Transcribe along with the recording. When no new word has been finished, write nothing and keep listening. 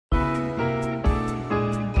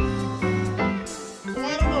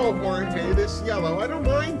this yellow. I don't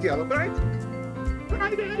mind yellow, but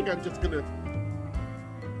fried egg, I'm just gonna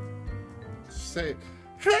say,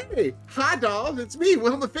 hey, hi dolls, it's me,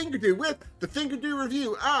 Wilma Fingerdoo, with the Fingerdoo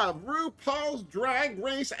review of RuPaul's Drag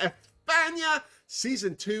Race España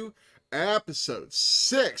Season 2, Episode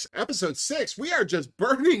 6. Episode 6, we are just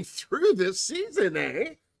burning through this season,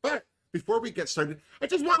 eh? But before we get started, I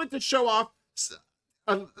just wanted to show off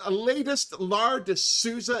a latest Lar de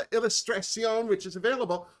Souza illustration, which is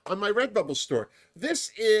available on my Redbubble store.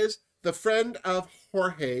 This is the Friend of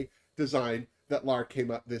Jorge design that Lar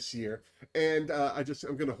came up this year. And I'm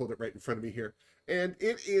going to hold it right in front of me here. And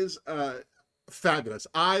it is fabulous.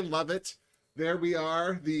 I love it. There we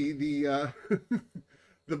are, the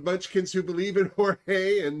the Munchkins who believe in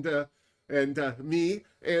Jorge and me.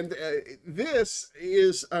 And this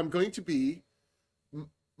is going to be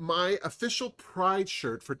my official Pride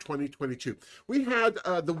shirt for 2022. We had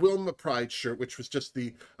the Wilma Pride shirt, which was just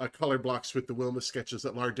the color blocks with the Wilma sketches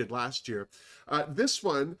that Lar did last year. This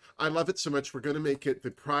one, I love it so much, we're going to make it the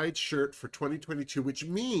Pride shirt for 2022, which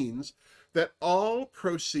means that all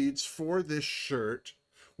proceeds for this shirt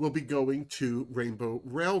will be going to Rainbow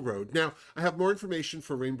Railroad. Now, I have more information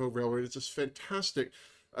for Rainbow Railroad. It's this fantastic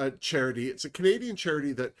charity. It's a Canadian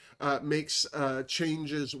charity that makes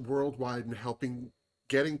changes worldwide in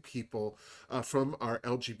getting people from our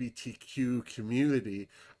LGBTQ community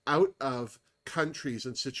out of countries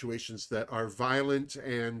and situations that are violent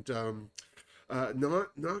and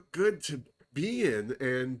not good to be in.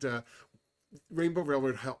 And Rainbow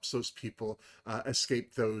Railroad helps those people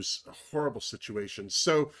escape those horrible situations.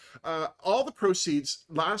 So all the proceeds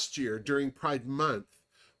last year during Pride Month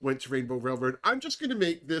went to Rainbow Railroad. I'm just going to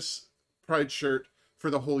make this Pride shirt for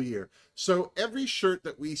the whole year. So every shirt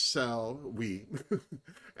that we sell,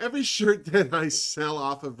 every shirt that I sell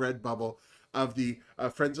off of Redbubble of the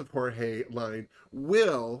Friends of Jorge line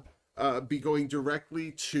will be going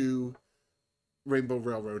directly to Rainbow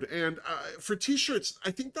Railroad. And for t-shirts, I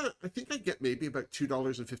think I get maybe about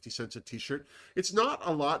 $2.50 a t-shirt. It's not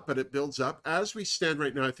a lot, but it builds up. As we stand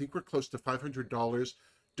right now, I think we're close to $500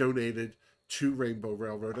 donated to Rainbow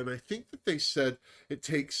Railroad. And I think that they said it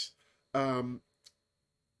takes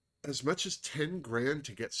as much as 10 grand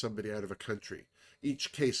to get somebody out of a country.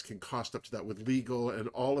 Each case can cost up to that with legal and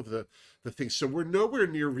all of the things. So we're nowhere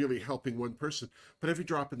near really helping one person, but every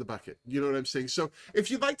drop in the bucket. You know what I'm saying? So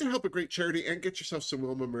if you'd like to help a great charity and get yourself some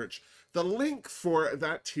Wilma merch, the link for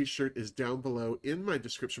that t-shirt is down below in my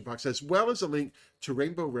description box, as well as a link to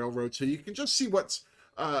Rainbow Railroad. So you can just see what's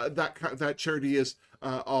that charity is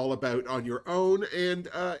all about on your own. And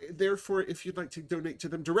therefore, if you'd like to donate to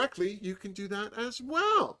them directly, you can do that as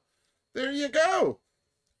well. There you go.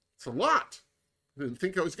 It's a lot. I didn't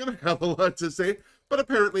think I was going to have a lot to say, but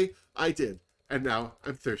apparently I did. And now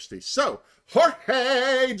I'm thirsty. So,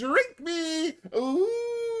 Jorge, drink me.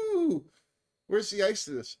 Ooh. Where's the ice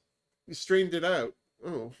to this? You strained it out.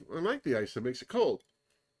 Oh, I like the ice. It makes it cold.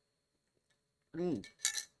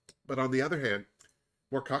 But on the other hand,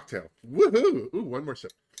 more cocktail. Woohoo. Ooh, one more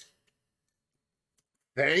sip.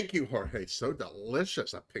 Thank you, Jorge. So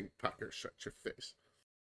delicious. A pink pucker shuts your face.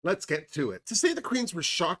 Let's get to it. To say the queens were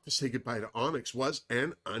shocked to say goodbye to Onyx was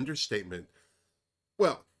an understatement.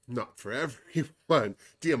 Well, not for everyone.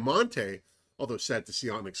 Diamante, although sad to see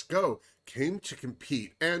Onyx go, came to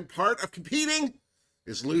compete. And part of competing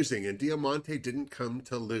is losing, and Diamante didn't come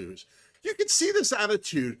to lose. You can see this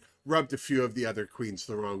attitude rubbed a few of the other queens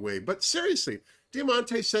the wrong way. But seriously,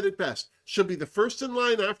 Diamante said it best. She'll be the first in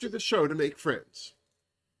line after the show to make friends.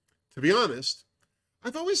 To be honest,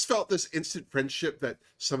 I've always felt this instant friendship that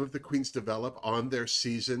some of the queens develop on their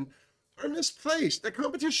season are misplaced. The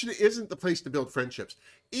competition isn't the place to build friendships,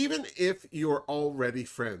 even if you're already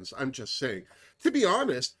friends. I'm just saying. To be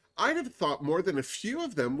honest, I'd have thought more than a few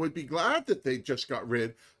of them would be glad that they just got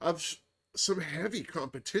rid of some heavy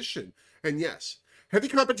competition. And yes, heavy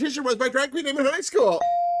competition was my drag queen in high school.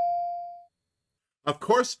 Of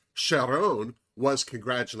course, Sharon was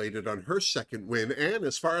congratulated on her second win, and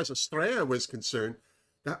as far as Estrella was concerned,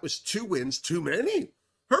 that was 2 wins too many.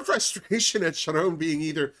 Her frustration at Sharon being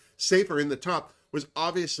either safe or in the top was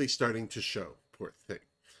obviously starting to show. Poor thing.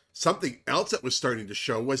 Something else that was starting to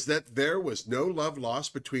show was that there was no love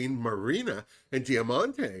lost between Marina and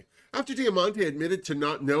Diamante. After Diamante admitted to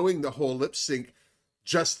not knowing the whole lip sync,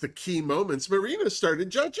 just the key moments, Marina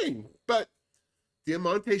started judging. But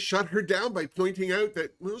Diamante shut her down by pointing out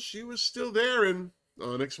that, well, she was still there and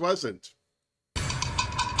Onyx wasn't.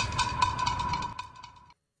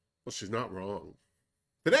 Well, she's not wrong.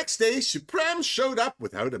 The next day, Supreme showed up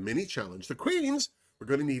without a mini challenge. The queens were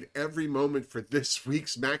going to need every moment for this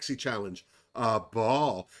week's maxi challenge. a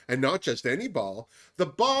ball. And not just any ball. The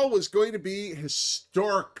ball was going to be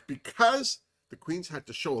historic because the queens had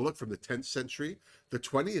to show a look from the 10th century, the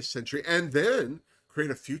 20th century, and then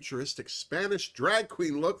create a futuristic Spanish drag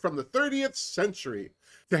queen look from the 30th century.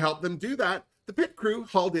 To help them do that, the pit crew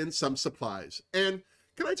hauled in some supplies. And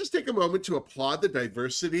can I just take a moment to applaud the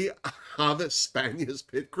diversity of España's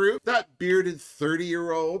pit crew? That bearded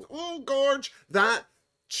 30-year-old, oh, gorge, that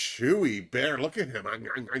chewy bear, look at him,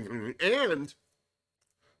 and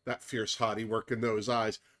that fierce hottie working those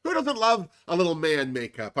eyes. Who doesn't love a little man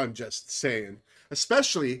makeup? I'm just saying.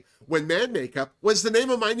 Especially when man makeup was the name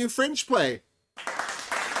of my new fringe play.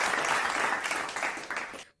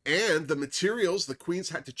 And the materials the queens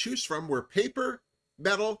had to choose from were paper,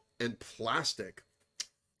 metal, and plastic.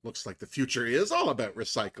 Looks like the future is all about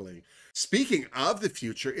recycling. Speaking of the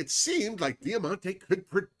future, it seemed like Diamante could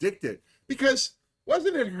predict it. Because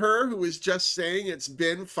wasn't it her who was just saying it's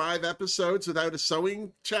been 5 episodes without a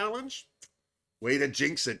sewing challenge? Way to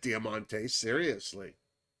jinx it, Diamante, seriously.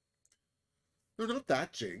 No, not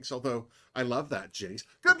that jinx, although I love that jinx.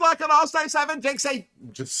 Good luck on All-Star 7, Jinxie!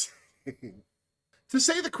 Just saying. To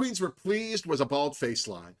say the queens were pleased was a bald-faced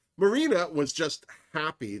lie. Marina was just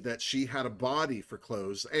happy that she had a body for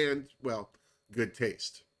clothes and, well, good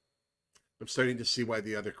taste. I'm starting to see why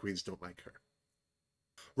the other queens don't like her.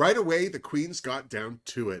 Right away, the queens got down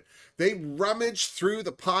to it. They rummaged through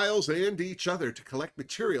the piles and each other to collect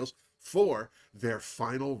materials for their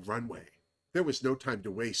final runway. There was no time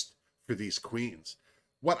to waste for these queens.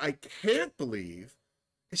 What I can't believe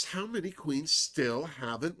is how many queens still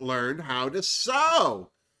haven't learned how to sew.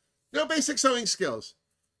 No basic sewing skills.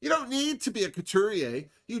 You don't need to be a couturier.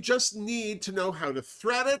 You just need to know how to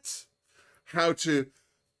thread it, how to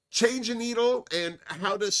change a needle, and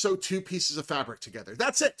how to sew 2 pieces of fabric together.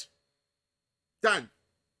 That's it. Done.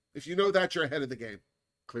 If you know that, you're ahead of the game,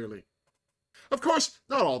 clearly. Of course,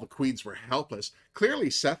 not all the queens were helpless. Clearly,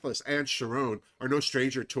 Sethless and Sharon are no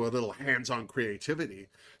stranger to a little hands-on creativity.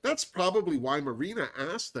 That's probably why Marina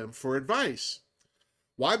asked them for advice.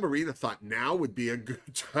 Why Marina thought now would be a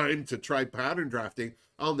good time to try pattern drafting,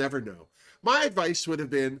 I'll never know. My advice would have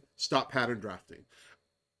been stop pattern drafting.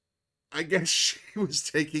 I guess she was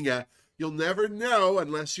taking a you'll never know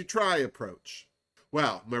unless you try approach.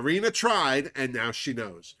 Well, Marina tried, and now she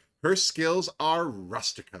knows. Her skills are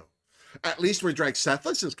rustico. At least where Drag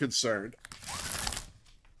Sethless is concerned.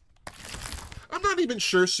 I'm not even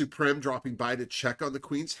sure Supreme dropping by to check on the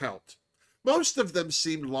queens helped. Most of them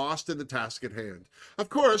seemed lost in the task at hand. Of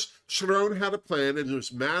course, Sharon had a plan and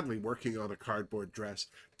was madly working on a cardboard dress.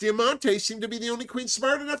 Diamante seemed to be the only queen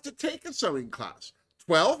smart enough to take a sewing class.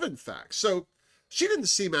 12, in fact, so she didn't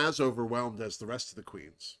seem as overwhelmed as the rest of the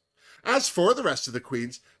queens. As for the rest of the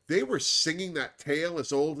queens, they were singing that tale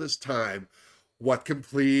as old as time. What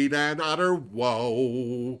complete and utter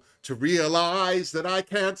woe to realize that I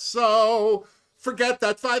can't sew. Forget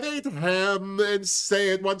that 5/8 hem and say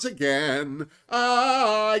it once again.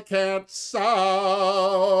 I can't sew.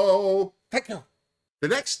 Thank you. The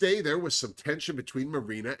next day, there was some tension between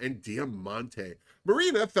Marina and Diamante.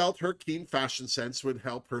 Marina felt her keen fashion sense would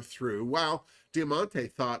help her through, while Diamante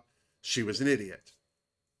thought she was an idiot.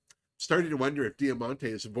 Starting to wonder if Diamante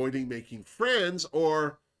is avoiding making friends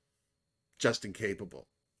or just incapable.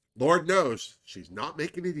 Lord knows she's not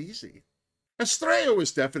making it easy. Estrella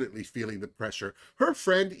was definitely feeling the pressure. Her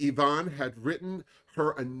friend Yvonne had written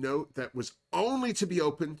her a note that was only to be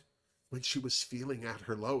opened when she was feeling at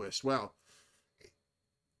her lowest. Well,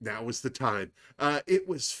 now was the time. It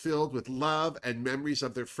was filled with love and memories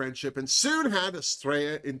of their friendship and soon had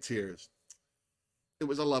Estrella in tears. It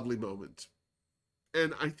was a lovely moment.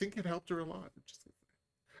 And I think it helped her a lot.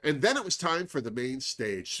 And then it was time for the main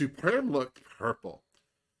stage. Supreme looked purple.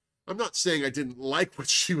 I'm not saying I didn't like what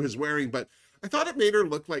she was wearing, but I thought it made her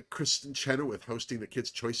look like Kristen Chenoweth hosting the Kids'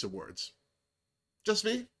 Choice Awards. Just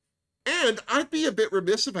me? And I'd be a bit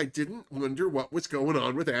remiss if I didn't wonder what was going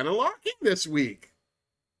on with Anna Larkin this week.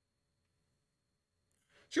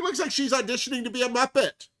 She looks like she's auditioning to be a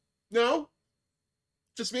Muppet. No?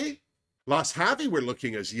 Just me? Los Javi were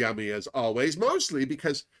looking as yummy as always, mostly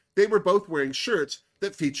because they were both wearing shirts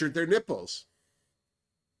that featured their nipples.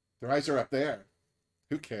 Their eyes are up there.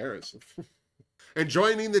 Who cares? And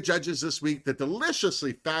joining the judges this week, the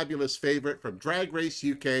deliciously fabulous favorite from Drag Race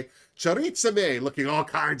UK, Charitza May, looking all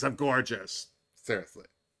kinds of gorgeous. Seriously.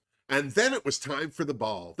 And then it was time for the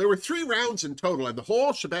ball. There were 3 rounds in total, and the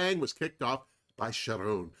whole shebang was kicked off by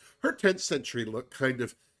Sharon. Her 10th century look kind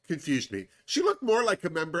of confused me. She looked more like a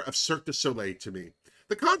member of Cirque du Soleil to me.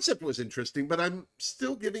 The concept was interesting, but I'm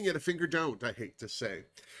still giving it a finger don't, I hate to say.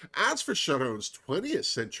 As for Sharon's 20th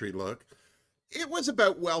century look, It was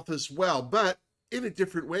about wealth as well, but in a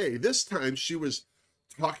different way. This time she was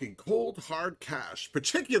talking cold, hard cash,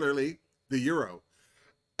 particularly the euro.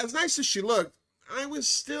 As nice as she looked, I was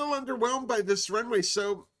still underwhelmed by this runway,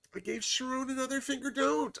 so I gave Sharon another finger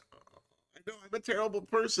don't. I know I'm a terrible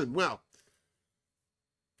person. Well,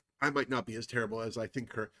 I might not be as terrible as I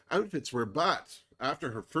think her outfits were, but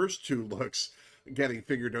after her first two looks getting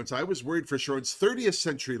finger don'ts, I was worried for Sharon's 30th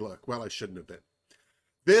century look. Well, I shouldn't have been.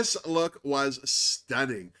 This look was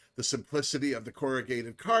stunning. The simplicity of the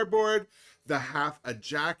corrugated cardboard, the half a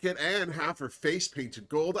jacket, and half her face painted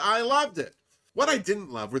gold. I loved it. What I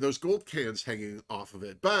didn't love were those gold cans hanging off of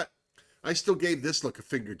it, but I still gave this look a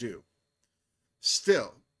finger do.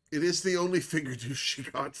 Still, it is the only finger do she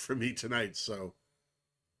got from me tonight, so.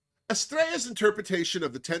 Estrella's interpretation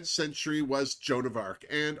of the 10th century was Joan of Arc,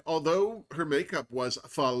 and although her makeup was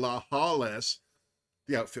flawless,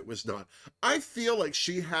 the outfit was not. I feel like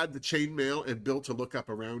she had the chainmail and Bill to look up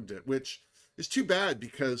around it, which is too bad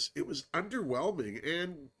because it was underwhelming,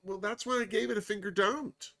 and, well, that's why I gave it a finger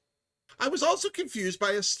don't. I was also confused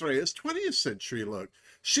by Estrella's 20th century look.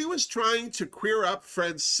 She was trying to queer up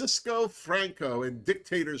Francisco Franco and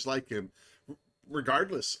dictators like him,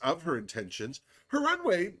 regardless of her intentions. Her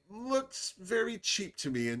runway looked very cheap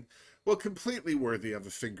to me and, well, completely worthy of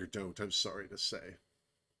a finger don't, I'm sorry to say.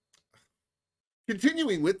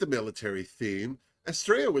 Continuing with the military theme,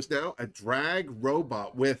 Estrella was now a drag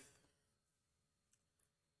robot with,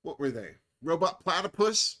 what were they? Robot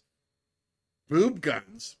platypus? Boob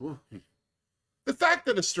guns? Ooh. The fact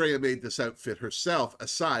that Estrella made this outfit herself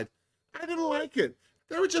aside, I didn't like it.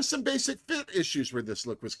 There were just some basic fit issues where this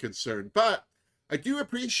look was concerned, but I do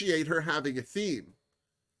appreciate her having a theme.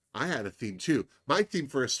 I had a theme too. My theme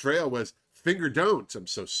for Estrella was finger don't, I'm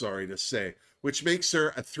so sorry to say, which makes her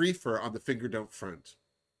a threefer on the finger don't front.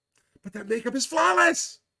 But that makeup is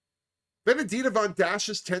flawless! Benedetta von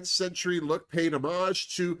Dash's 10th century look paid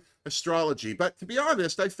homage to astrology, but to be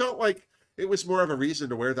honest, I felt like it was more of a reason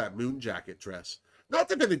to wear that moon jacket dress. Not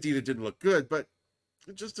that Benedetta didn't look good, but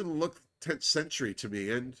it just didn't look 10th century to me,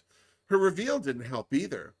 and her reveal didn't help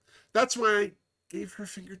either. That's why I gave her a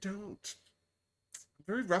finger don't.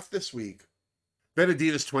 Very rough this week.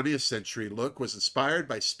 Benedetta's 20th century look was inspired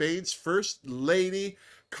by Spain's First Lady,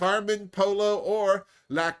 Carmen Polo, or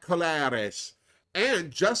La Colares.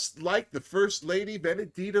 And just like the First Lady,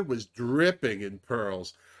 Benedetta was dripping in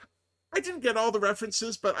pearls. I didn't get all the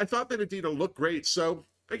references, but I thought Benedetta looked great, so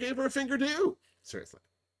I gave her a finger do. Seriously.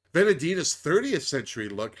 Benedetta's 30th century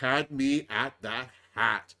look had me at that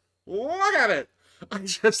hat. Look at it! I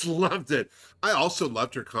just loved it. I also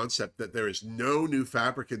loved her concept that there is no new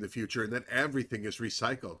fabric in the future and that everything is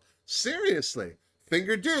recycled. Seriously,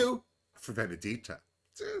 finger do for Benedetta.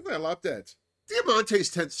 I loved it.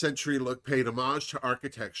 Diamante's 10th century look paid homage to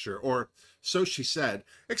architecture, or so she said,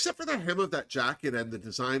 except for the hem of that jacket and the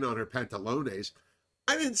design on her pantalones.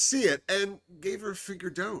 I didn't see it and gave her a finger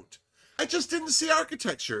don't. I just didn't see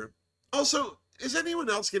architecture. Also, is anyone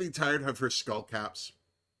else getting tired of her skull caps?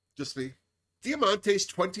 Just me? Diamante's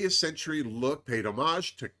 20th century look paid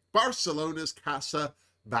homage to Barcelona's Casa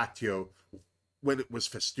Batlló when it was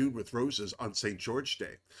festooned with roses on St. George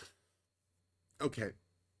Day. Okay,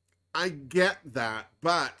 I get that,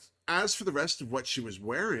 but as for the rest of what she was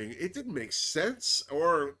wearing, it didn't make sense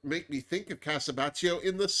or make me think of Casa Batlló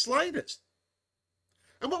in the slightest.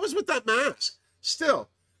 And what was with that mask? Still,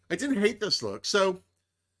 I didn't hate this look, so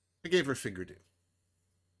I gave her a finger do.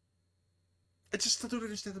 I just still don't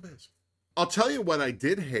understand the mask. I'll tell you what I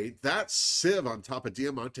did hate, that sieve on top of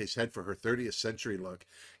Diamante's head for her 30th century look.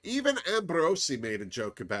 Even Ambrosi made a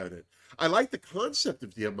joke about it. I like the concept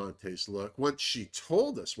of Diamante's look once she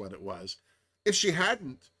told us what it was. If she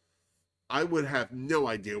hadn't, I would have no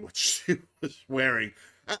idea what she was wearing.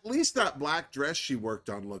 At least that black dress she worked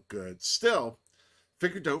on looked good. Still,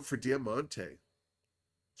 finger don't for Diamante.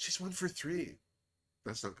 She's 1 for 3.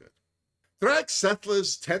 That's not good.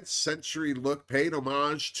 Thraxethla's 10th century look paid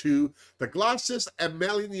homage to the glossus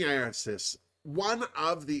ameliniensis, one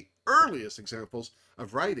of the earliest examples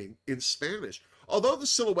of writing in Spanish. Although the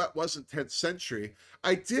silhouette wasn't 10th century,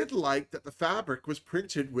 I did like that the fabric was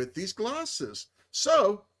printed with these glosses.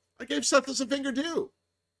 So I gave Sethless a finger do.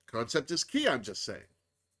 Concept is key, I'm just saying.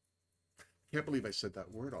 I can't believe I said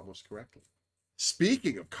that word almost correctly.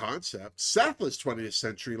 Speaking of concept, Sethless 20th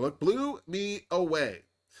century look blew me away.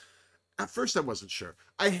 At first, I wasn't sure.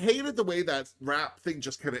 I hated the way that wrap thing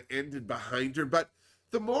just kind of ended behind her, but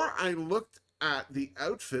the more I looked at the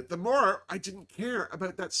outfit, the more I didn't care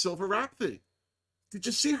about that silver wrap thing. Did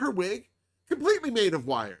you see her wig? Completely made of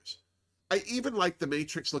wires. I even liked the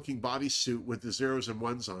Matrix-looking bodysuit with the zeros and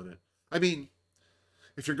ones on it. I mean,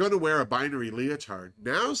 If you're going to wear a binary leotard,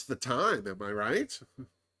 now's the time, am I right?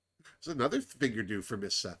 There's another Fingerdoo for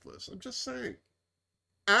Miss Sethless. I'm just saying.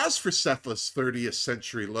 As for Sethless' 30th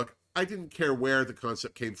century look, I didn't care where the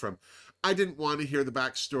concept came from. I didn't want to hear the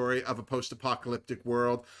backstory of a post-apocalyptic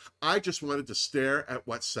world. I just wanted to stare at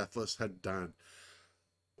what Sethless had done.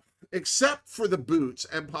 Except for the boots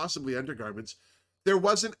and possibly undergarments, there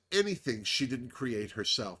wasn't anything she didn't create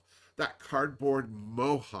herself. That cardboard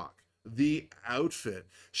mohawk, the outfit.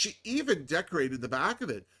 She even decorated the back of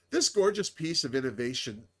it. This gorgeous piece of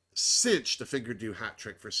innovation cinched a Fingerdoo hat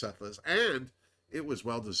trick for Sethless, and it was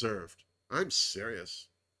well deserved. I'm serious.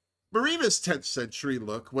 Marina's 10th century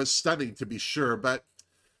look was stunning to be sure, but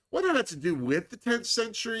what it had to do with the 10th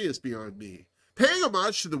century is beyond me. Paying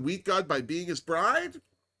homage to the wheat god by being his bride?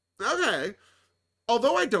 Okay.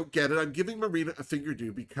 Although I don't get it, I'm giving Marina a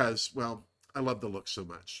Fingerdoo because, well, I love the look so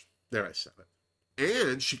much. There, I said it.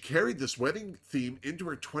 And she carried this wedding theme into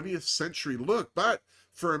her 20th century look, but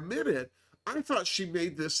for a minute, I thought she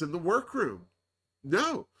made this in the workroom.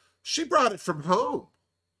 No, she brought it from home.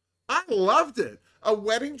 I loved it. A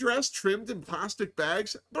wedding dress trimmed in plastic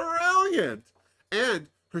bags, brilliant. And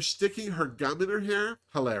her sticking her gum in her hair,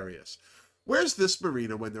 hilarious. Where's this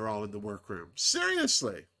Marina when they're all in the workroom?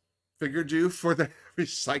 Seriously. Fingerdoo for the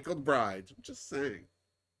recycled bride. I'm just saying.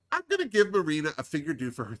 I'm going to give Marina a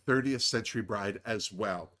Fingerdoo for her 30th century bride as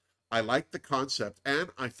well. I liked the concept, and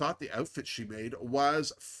I thought the outfit she made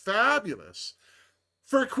was fabulous.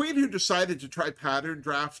 For a queen who decided to try pattern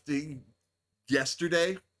drafting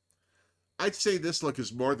yesterday, I'd say this look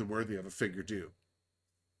is more than worthy of a Fingerdoo.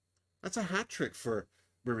 That's a hat trick for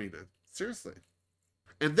Marina. Seriously.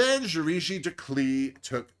 And then Jiriji Declee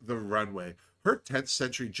took the runway. Her 10th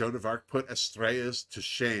century Joan of Arc put Estrella's to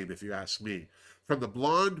shame, if you ask me. From the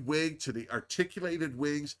blonde wig to the articulated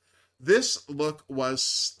wings, this look was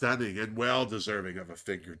stunning and well deserving of a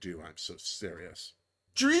Fingerdoo. I'm so serious.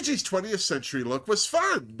 Jiriji's 20th century look was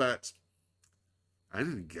fun, but I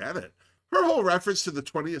didn't get it. Her whole reference to the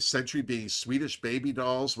 20th century being Swedish baby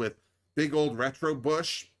dolls with big old retro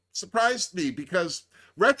bush surprised me because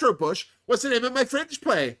retro bush was the name of my fringe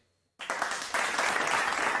play.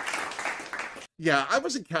 Yeah, I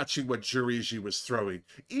wasn't catching what Jiriji was throwing,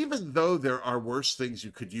 even though there are worse things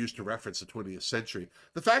you could use to reference the 20th century.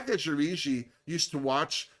 The fact that Jiriji used to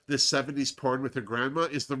watch this 70s porn with her grandma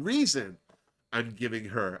is the reason I'm giving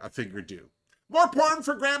her a Fingerdoo. More porn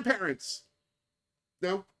for grandparents.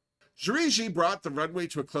 No. Jiriji brought the runway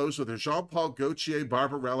to a close with her Jean-Paul Gaultier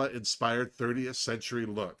Barbarella-inspired 30th century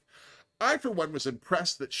look. I, for one, was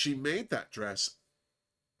impressed that she made that dress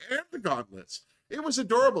and the gauntlets. It was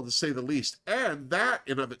adorable, to say the least, and that,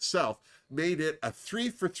 in of itself, made it a 3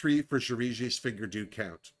 for 3 for Jiriji's Fingerdoo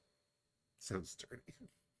count. Sounds dirty.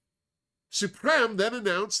 Supreme then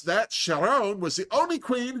announced that Sharon was the only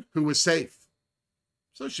queen who was safe.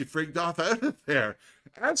 So she frigged off out of there.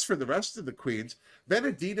 As for the rest of the queens,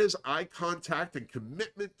 Benedita's eye contact and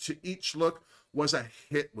commitment to each look was a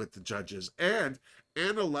hit with the judges, and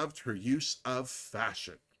Anna loved her use of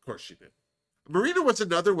fashion. Of course she did. Marina was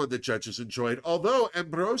another one the judges enjoyed, although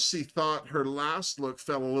Ambrosi thought her last look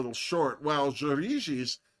fell a little short, while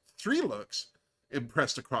Jiriji's 3 looks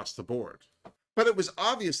impressed across the board. But it was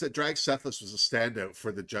obvious that Drag Sethless was a standout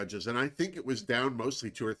for the judges, and I think it was down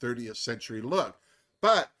mostly to her 30th century look.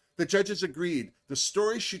 But the judges agreed. The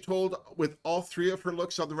story she told with all 3 of her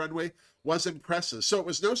looks on the runway was impressive. So it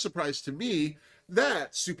was no surprise to me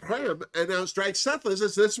that Supreme announced Drag Sethless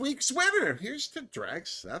as this week's winner. Here's to Drag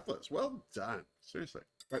Sethless. Well done. Seriously,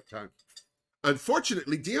 right time.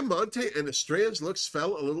 Unfortunately, Diamante and Estrella's looks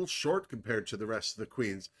fell a little short compared to the rest of the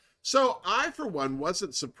queens. So I, for one,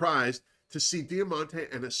 wasn't surprised to see Diamante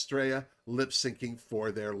and Estrella lip-syncing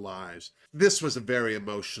for their lives. This was a very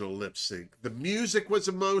emotional lip-sync. The music was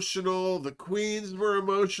emotional, the queens were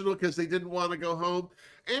emotional because they didn't want to go home,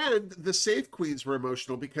 and the safe queens were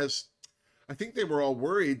emotional because I think they were all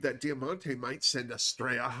worried that Diamante might send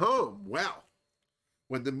Estrella home. Well,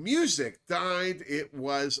 when the music died, it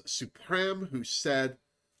was Supreme who said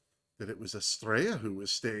that it was Estrella who was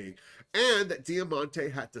staying, and that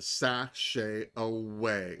Diamante had to sashay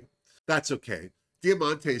away. That's okay.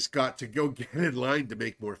 Diamante's got to go get in line to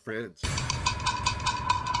make more friends.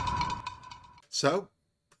 So,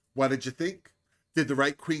 what did you think? Did the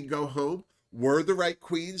right queen go home? Were the right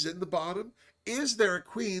queens in the bottom? Is there a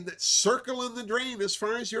queen that's circling the drain as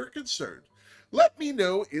far as you're concerned? Let me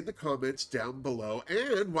know in the comments down below.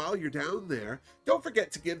 And while you're down there, don't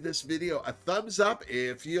forget to give this video a thumbs up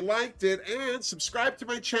if you liked it, and subscribe to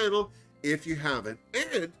my channel if you haven't.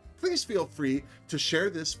 And please feel free to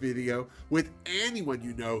share this video with anyone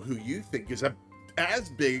you know who you think is a as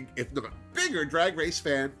big, if not bigger, drag race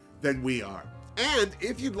fan than we are. And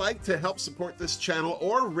if you'd like to help support this channel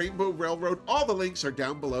or Rainbow Railroad, all the links are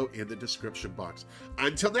down below in the description box.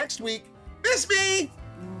 Until next week, miss me!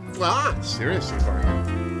 Mwah! Seriously, Barney.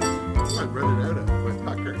 I'm running out of my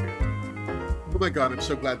pucker here. Oh my god, I'm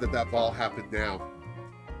so glad that that ball happened now.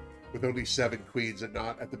 With only 7 queens and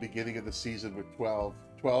not at the beginning of the season with 12.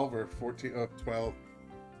 12 or 14? Oh, 12.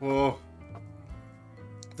 Oh.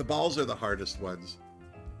 The balls are the hardest ones.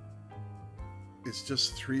 It's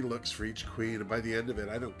just 3 looks for each queen, and by the end of it,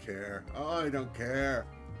 I don't care. Oh, I don't care.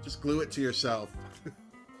 Just glue it to yourself.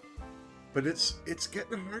 But it's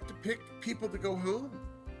getting hard to pick people to go home.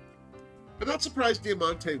 I'm not surprised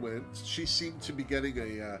Diamante went. She seemed to be getting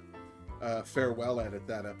a farewell at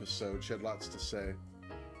that episode. She had lots to say.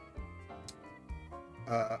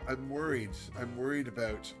 I'm worried. I'm worried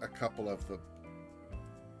about a couple of them.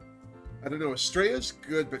 I don't know. Estrella's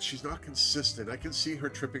good, but she's not consistent. I can see her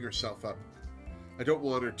tripping herself up. I don't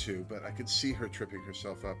want her to, but I can see her tripping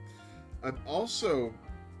herself up. I'm also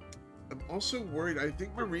worried. I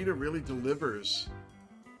think Marina really delivers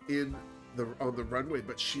on the runway,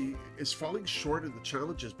 but she is falling short in the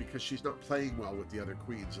challenges because she's not playing well with the other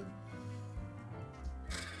queens, and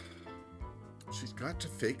she's got to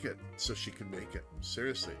fake it so she can make it.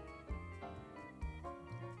 Seriously.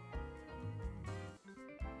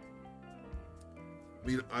 I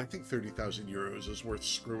mean, I think 30,000 euros is worth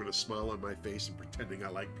screwing a smile on my face and pretending I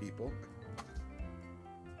like people.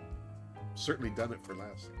 Certainly done it for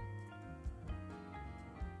less.